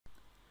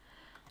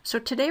So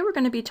today we're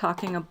going to be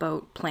talking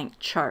about Planck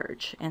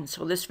charge, and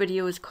so this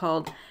video is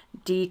called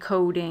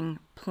Decoding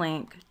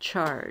Planck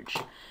charge.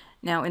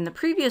 Now in the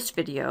previous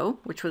video,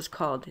 which was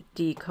called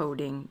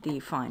Decoding the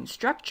Fine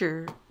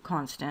Structure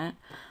Constant,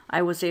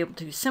 I was able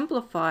to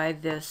simplify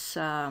this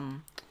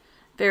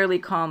fairly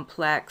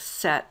complex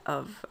set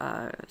of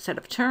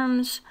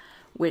terms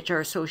which are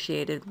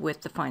associated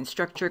with the fine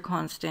structure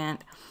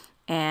constant,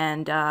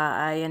 and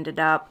I ended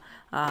up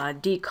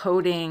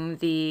decoding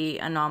the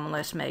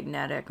anomalous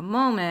magnetic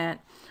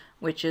moment,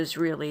 which is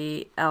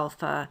really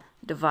alpha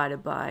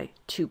divided by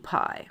 2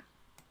 pi.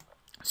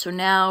 So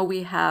now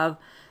we have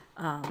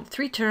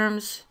three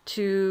terms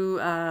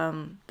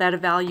that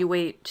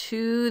evaluate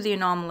to the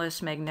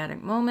anomalous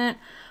magnetic moment.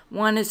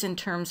 One is in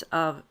terms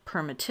of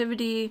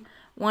permittivity,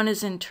 one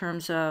is in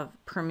terms of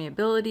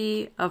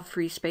permeability of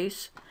free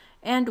space,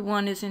 and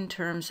one is in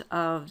terms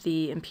of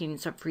the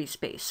impedance of free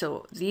space.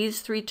 So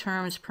these three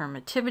terms,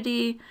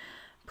 permittivity,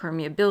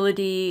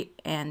 permeability,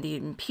 and the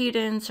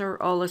impedance,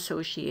 are all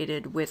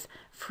associated with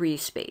free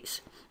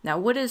space. Now,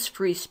 what is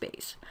free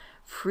space?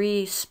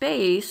 Free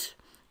space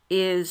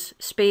is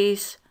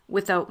space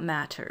without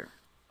matter.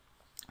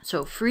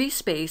 So free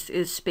space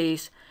is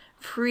space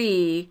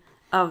free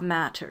of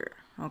matter.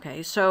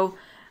 Okay, so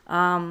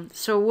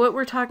what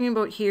we're talking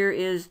about here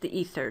is the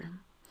ether.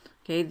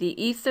 Okay,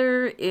 the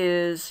ether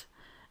is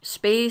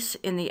space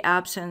in the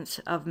absence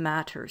of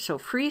matter. So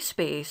free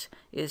space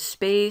is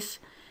space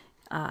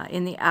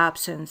in the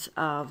absence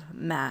of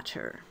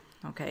matter.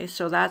 Okay,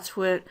 so that's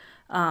what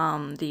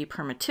the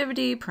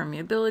permittivity,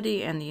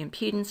 permeability, and the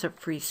impedance of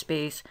free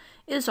space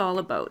is all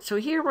about. So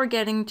here we're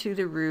getting to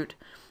the root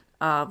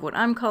of what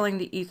I'm calling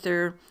the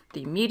ether,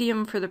 the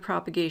medium for the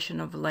propagation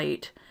of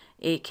light,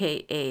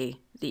 aka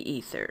the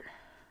ether.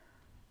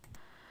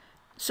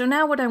 So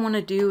now what I want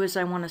to do is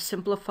I want to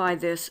simplify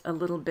this a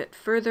little bit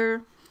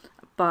further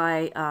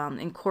by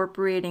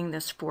incorporating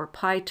this 4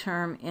 pi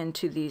term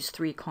into these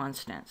three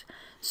constants.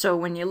 So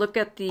when you look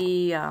at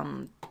the,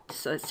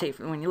 so let's say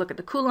when you look at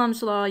the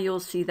Coulomb's law, you'll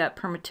see that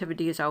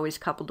permittivity is always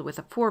coupled with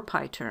a 4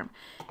 pi term.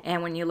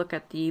 And when you look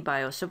at the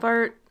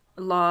Biot-Savart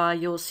law,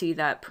 you'll see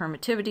that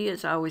permittivity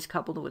is always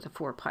coupled with a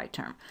 4 pi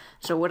term.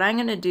 So what I'm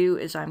going to do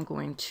is I'm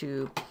going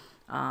to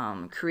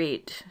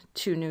create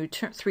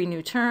three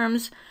new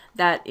terms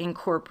that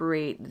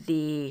incorporate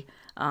the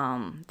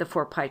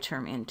 4 pi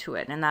term into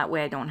it, and that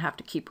way I don't have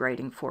to keep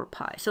writing 4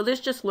 pi. So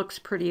this just looks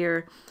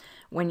prettier.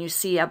 When you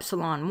see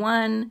epsilon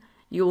 1,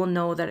 you will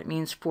know that it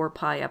means 4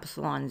 pi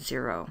epsilon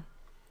 0.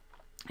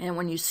 And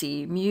when you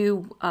see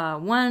mu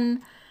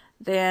 1,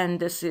 then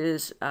this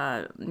is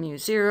mu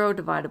 0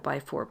 divided by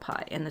 4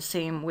 pi, and the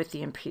same with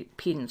the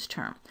impedance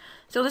term.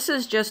 So this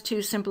is just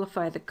to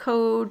simplify the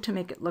code to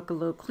make it look a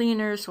little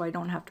cleaner so I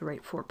don't have to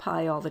write 4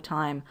 pi all the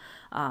time,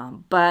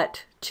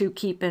 but to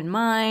keep in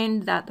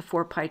mind that the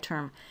 4 pi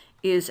term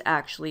is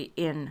actually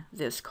in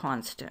this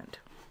constant.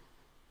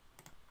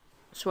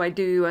 So I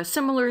do a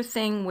similar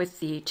thing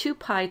with the 2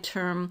 pi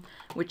term,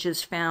 which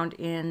is found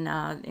in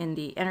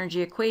the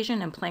energy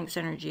equation, in Planck's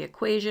energy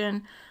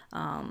equation.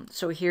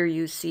 So here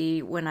you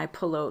see when I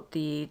pull out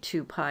the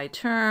 2 pi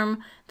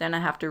term, then I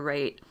have to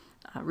write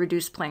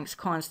reduce Planck's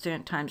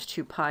constant times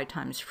 2 pi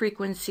times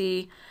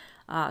frequency.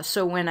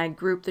 So when I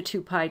group the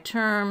 2 pi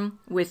term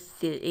with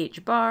the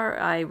h bar,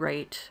 I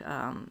write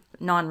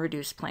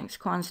non-reduced Planck's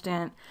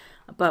constant.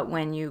 But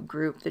when you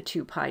group the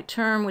 2 pi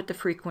term with the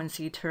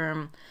frequency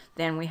term,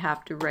 then we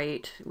have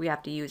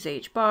to use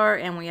h bar,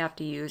 and we have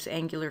to use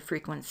angular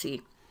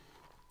frequency.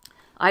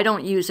 I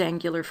don't use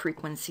angular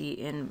frequency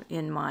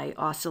in my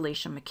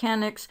oscillation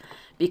mechanics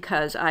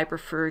because I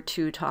prefer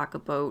to talk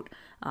about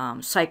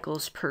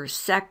cycles per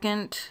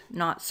second,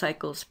 not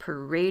cycles per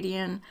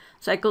radian.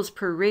 Cycles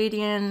per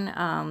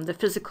radian, the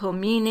physical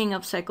meaning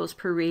of cycles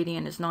per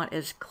radian is not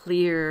as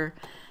clear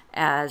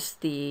as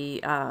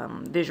the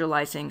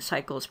visualizing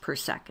cycles per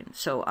second.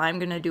 So I'm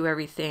going to do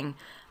everything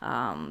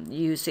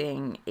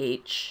using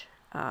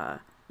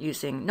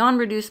using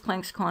non-reduced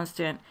Planck's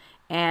constant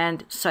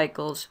and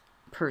cycles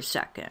per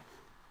second.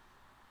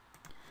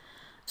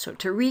 So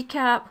to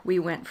recap, we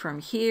went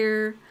from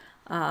here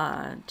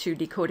to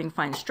decoding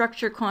fine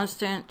structure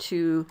constant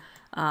to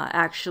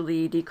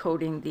actually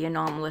decoding the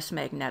anomalous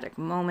magnetic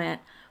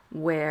moment,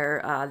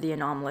 where the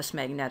anomalous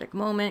magnetic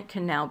moment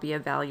can now be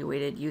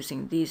evaluated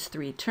using these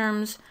three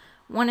terms,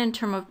 one in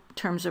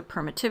terms of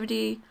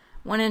permittivity,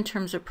 one in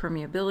terms of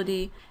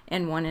permeability,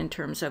 and one in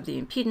terms of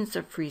the impedance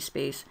of free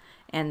space.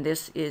 And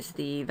this is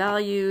the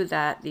value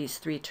that these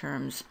three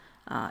terms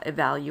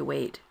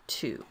evaluate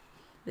to.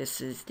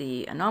 This is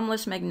the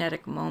anomalous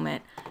magnetic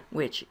moment,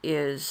 which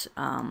is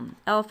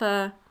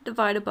alpha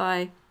divided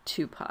by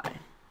 2 pi.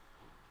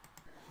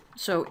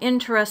 So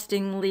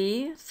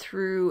interestingly,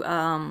 through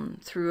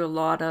a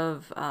lot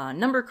of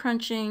number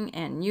crunching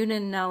and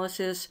unit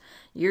analysis,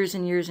 years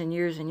and years and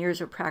years and years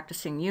of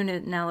practicing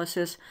unit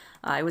analysis,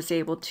 I was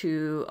able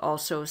to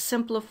also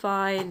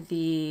simplify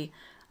the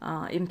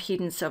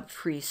impedance of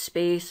free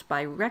space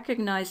by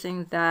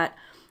recognizing that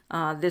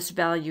this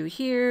value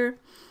here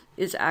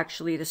is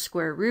actually the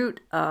square root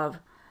of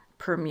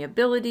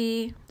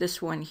permeability,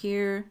 this one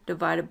here,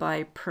 divided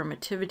by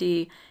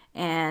permittivity,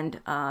 and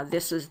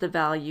this is the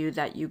value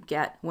that you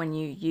get when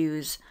you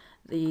use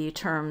the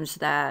terms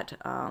that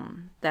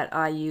that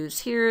I use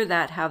here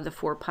that have the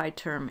 4 pi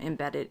term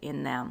embedded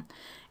in them.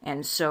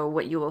 And so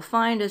what you will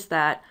find is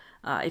that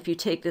if you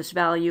take this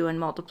value and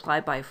multiply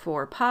by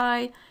 4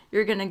 pi,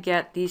 you're going to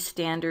get the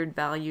standard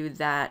value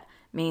that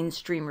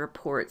mainstream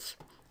reports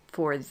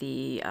for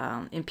the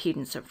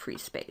impedance of free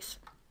space.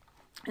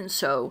 And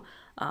so,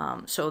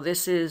 so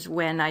this is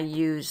when I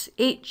use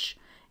H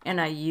and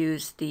I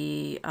use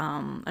the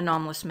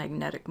anomalous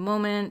magnetic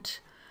moment,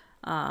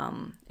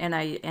 and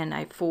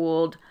I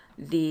fold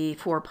the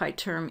 4 pi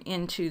term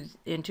into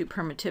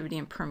permittivity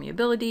and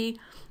permeability.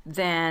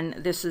 Then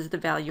this is the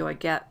value I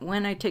get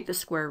when I take the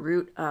square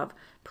root of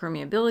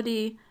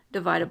permeability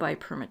divided by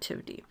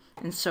permittivity.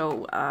 And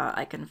so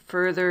I can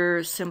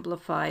further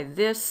simplify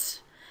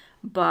this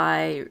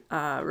by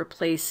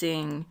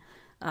replacing,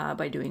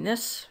 by doing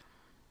this,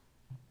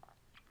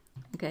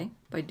 okay,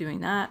 by doing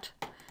that.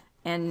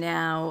 And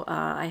now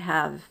I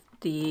have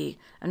the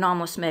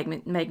anomalous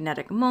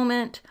magnetic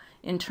moment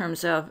in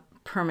terms of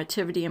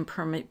permittivity and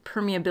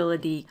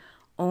permeability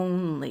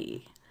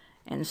only.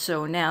 And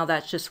so now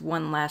that's just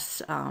one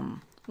less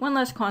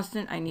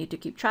constant I need to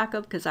keep track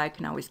of, because I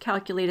can always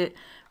calculate it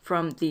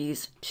from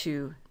these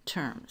two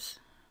terms.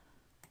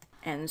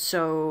 And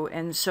so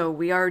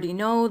we already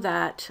know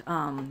that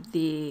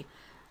the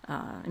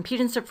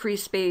impedance of free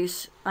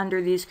space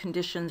under these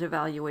conditions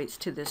evaluates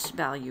to this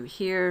value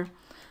here.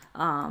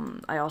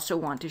 I also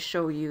want to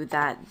show you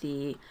that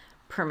the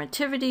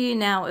permittivity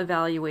now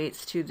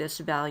evaluates to this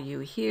value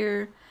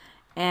here,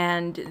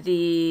 and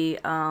the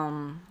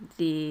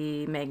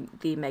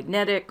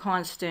magnetic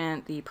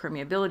constant, the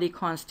permeability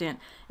constant,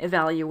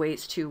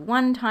 evaluates to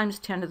 1 times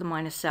 10 to the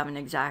minus 7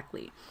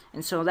 exactly.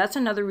 And so that's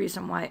another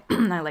reason why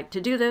I like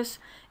to do this,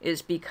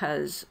 is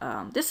because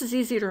this is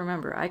easy to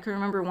remember. I can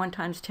remember 1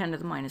 times 10 to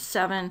the minus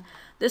 7.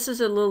 This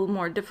is a little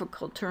more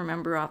difficult to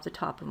remember off the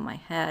top of my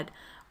head,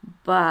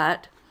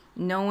 but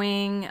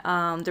knowing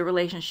the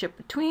relationship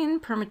between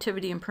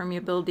permittivity and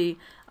permeability,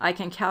 I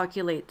can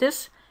calculate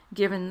this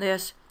given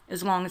this,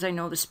 as long as I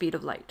know the speed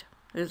of light.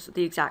 Is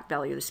the exact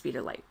value of the speed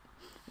of light,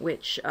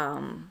 which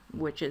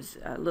is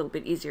a little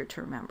bit easier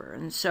to remember.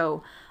 And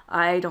so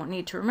I don't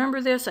need to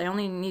remember this. I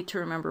only need to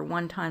remember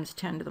 1 times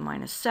 10 to the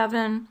minus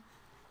 7.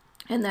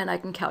 And then I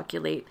can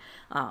calculate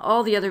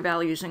all the other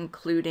values,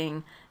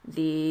 including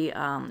the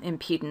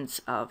impedance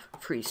of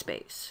free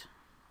space.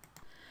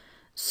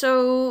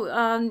 So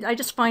I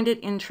just find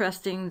it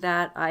interesting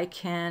that I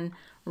can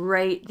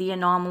write the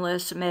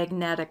anomalous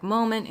magnetic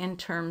moment in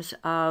terms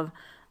of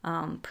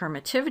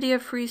permittivity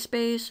of free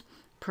space,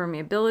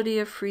 permeability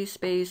of free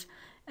space,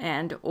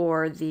 and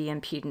or the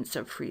impedance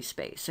of free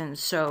space. And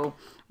so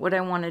what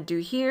I want to do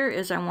here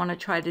is I want to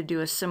try to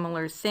do a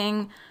similar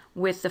thing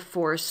with the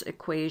force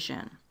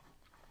equation.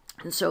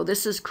 And so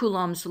this is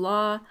Coulomb's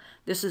law.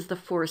 This is the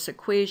force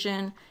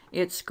equation.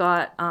 It's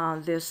got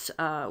this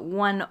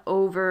 1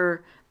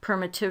 over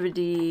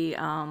permittivity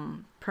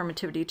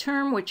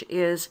term, which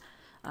is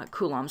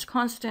Coulomb's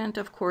constant,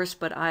 of course,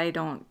 but I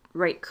don't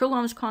write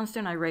Coulomb's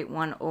constant. I write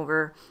 1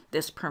 over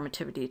this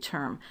permittivity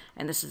term,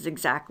 and this is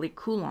exactly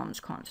Coulomb's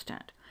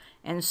constant.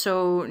 And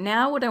so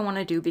now what I want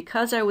to do,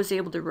 because I was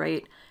able to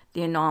write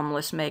the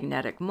anomalous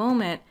magnetic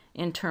moment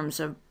in terms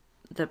of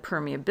the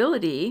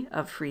permeability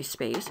of free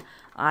space,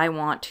 I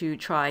want to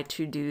try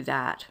to do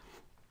that.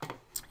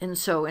 And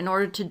so in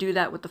order to do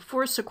that with the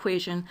force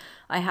equation,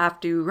 I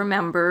have to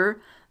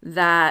remember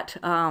that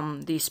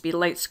the speed of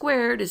light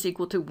squared is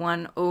equal to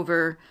 1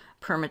 over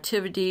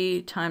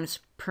permittivity times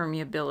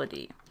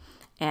permeability.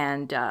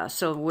 And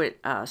so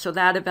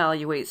that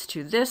evaluates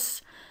to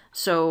this.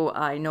 So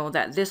I know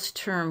that this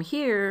term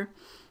here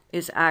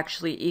is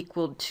actually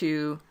equal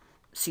to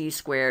c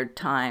squared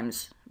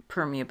times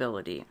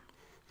permeability.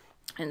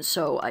 And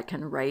so I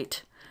can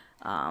write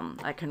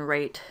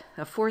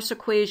a force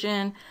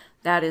equation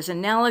that is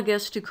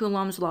analogous to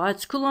Coulomb's law.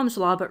 It's Coulomb's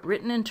law, but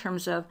written in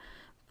terms of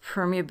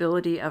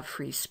permeability of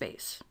free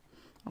space.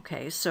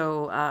 Okay,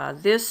 so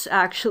this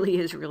actually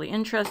is really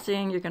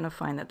interesting. You're going to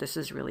find that this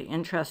is really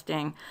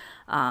interesting.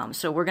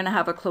 So we're going to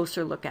have a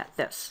closer look at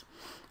this.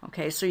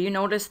 Okay, so you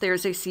notice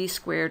there's a c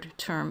squared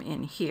term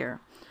in here.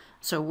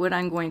 So what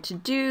I'm going to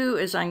do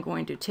is I'm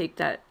going to take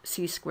that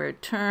c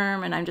squared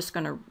term and I'm just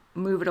going to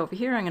move it over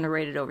here. I'm going to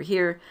write it over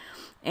here.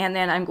 And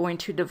then I'm going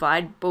to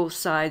divide both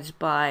sides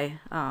by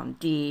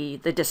d,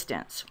 the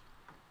distance.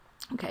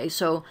 Okay,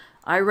 so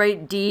I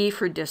write d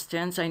for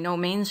distance. I know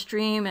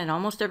mainstream and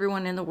almost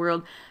everyone in the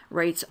world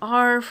writes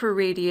r for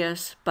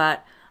radius,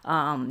 but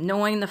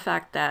knowing the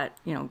fact that,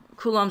 you know,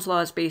 Coulomb's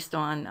law is based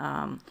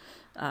on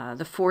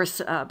the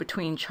force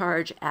between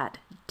charge at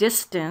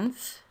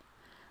distance,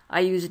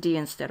 I use d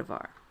instead of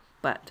r.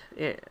 But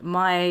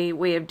my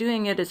way of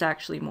doing it is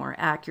actually more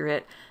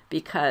accurate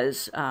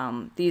because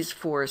this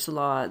force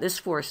law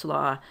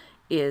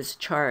is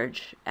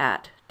charge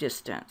at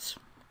distance.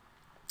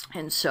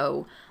 And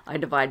so I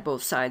divide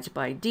both sides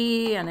by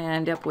d, and I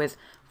end up with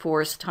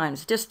force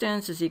times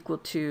distance is equal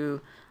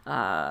to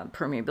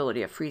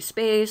permeability of free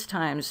space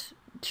times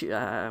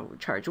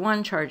charge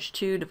 1, charge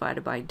 2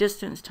 divided by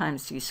distance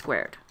times c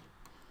squared.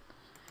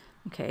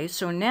 Okay,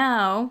 so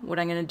now what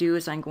I'm going to do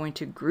is I'm going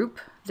to group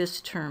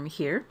this term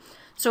here.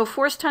 So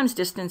force times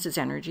distance is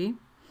energy.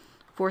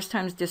 Force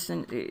times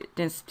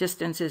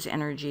distance is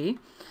energy.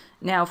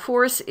 Now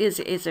force is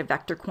a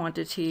vector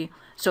quantity,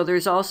 so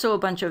there's also a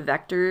bunch of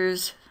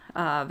vectors,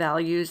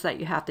 values that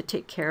you have to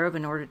take care of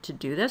in order to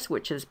do this,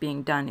 which is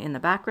being done in the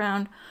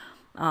background.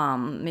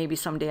 Maybe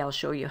someday I'll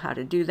show you how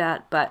to do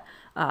that, but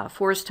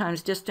force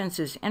times distance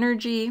is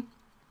energy.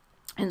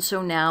 And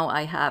so now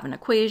I have an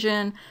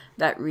equation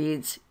that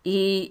reads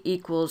E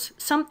equals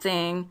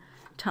something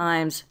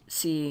times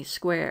c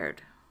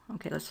squared.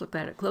 Okay, let's look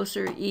at it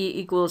closer. E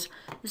equals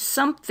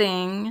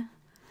something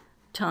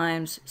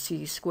times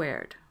c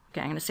squared.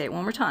 Okay, I'm going to say it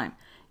one more time.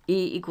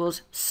 E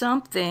equals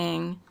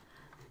something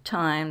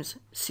times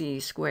c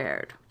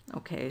squared.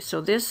 Okay,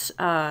 so this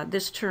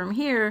this term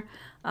here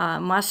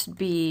must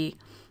be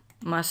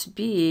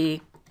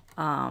a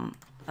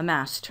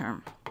mass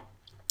term.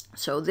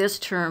 So this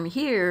term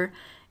here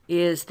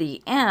is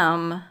the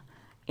m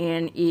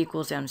in E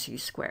equals mc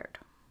squared.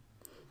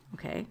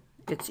 Okay,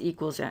 it's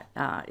equals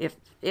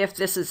if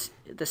this is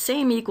the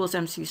same E equals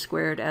mc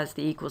squared as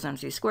the E equals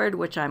mc squared,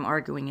 which I'm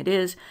arguing it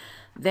is,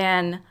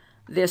 then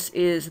this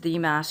is the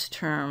mass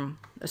term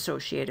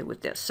associated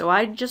with this. So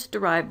I just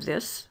derived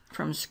this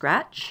from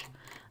scratch.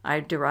 I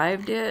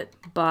derived it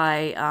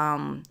by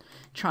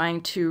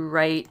trying to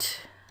write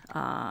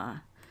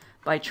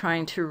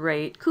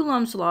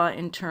Coulomb's law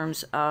in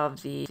terms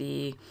of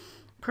the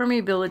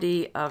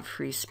permeability of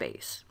free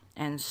space.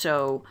 And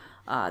so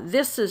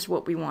this is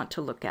what we want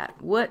to look at.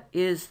 What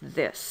is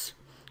this?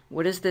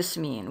 What does this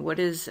mean? What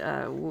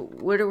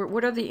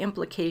are the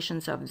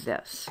implications of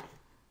this?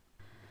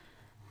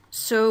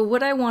 So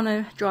what I want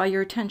to draw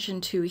your attention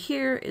to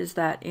here is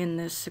that in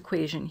this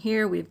equation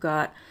here, we've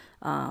got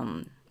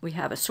we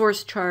have a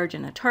source charge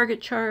and a target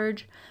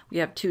charge. We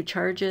have two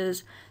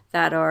charges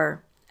that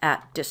are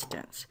at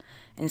distance.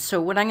 And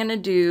so what I'm going to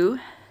do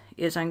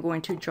is I'm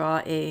going to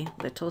draw a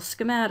little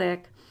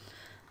schematic.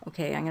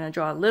 Okay, I'm going to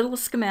draw a little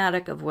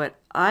schematic of what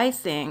I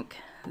think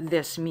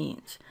this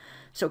means.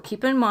 So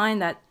keep in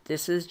mind that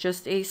this is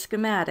just a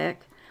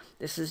schematic.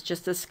 This is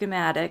just a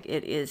schematic.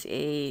 It is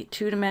a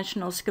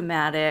two-dimensional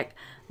schematic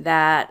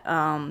that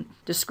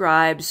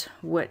describes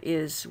what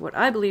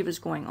I believe is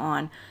going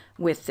on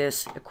with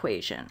this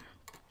equation.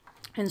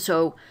 And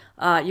so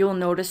you'll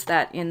notice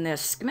that in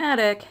this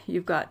schematic,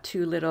 you've got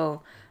two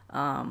little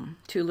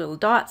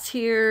dots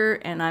here,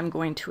 and I'm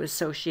going to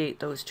associate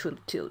those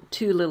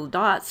two little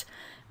dots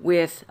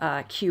with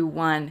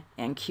Q1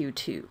 and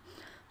Q2.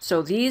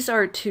 So these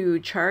are two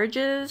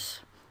charges.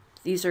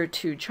 These are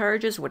two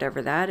charges,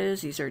 whatever that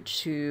is. These are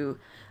two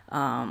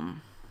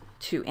entities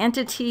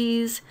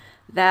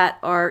that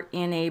are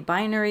in a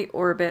binary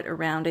orbit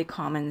around a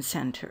common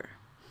center.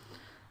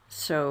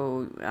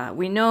 So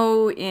we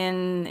know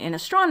in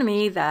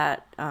astronomy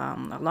that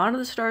a lot of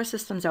the star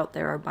systems out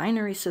there are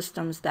binary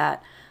systems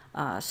that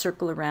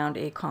circle around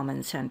a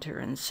common center.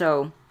 And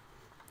so,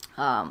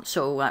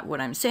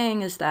 what I'm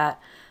saying is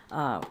that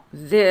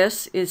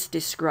this is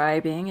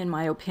describing, in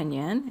my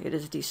opinion, it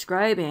is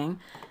describing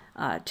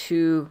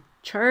two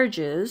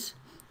charges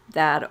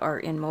that are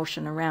in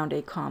motion around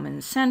a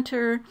common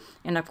center.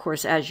 And of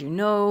course, as you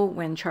know,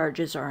 when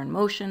charges are in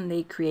motion,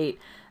 they create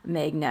a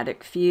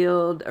magnetic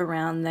field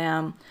around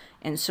them.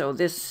 And so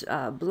this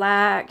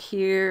black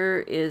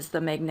here is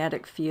the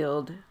magnetic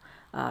field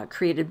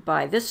created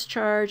by this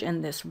charge,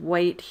 and this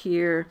white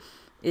here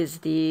is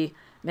the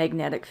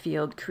magnetic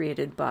field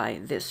created by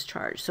this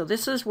charge. So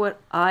this is what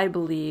I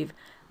believe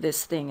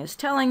this thing is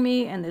telling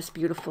me, and this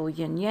beautiful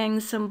yin-yang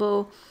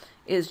symbol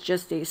is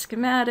just a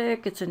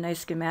schematic. It's a nice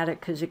schematic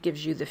because it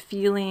gives you the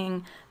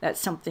feeling that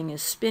something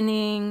is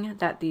spinning,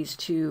 that these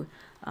two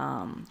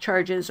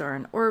charges are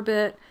in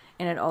orbit,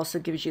 and it also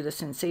gives you the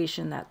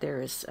sensation that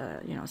there is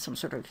some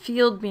sort of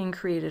field being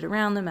created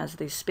around them as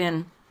they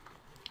spin.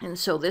 And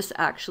so this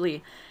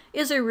actually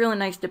is a really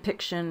nice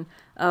depiction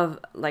of,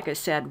 like I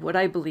said, what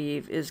I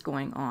believe is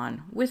going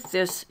on with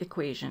this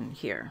equation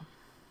here.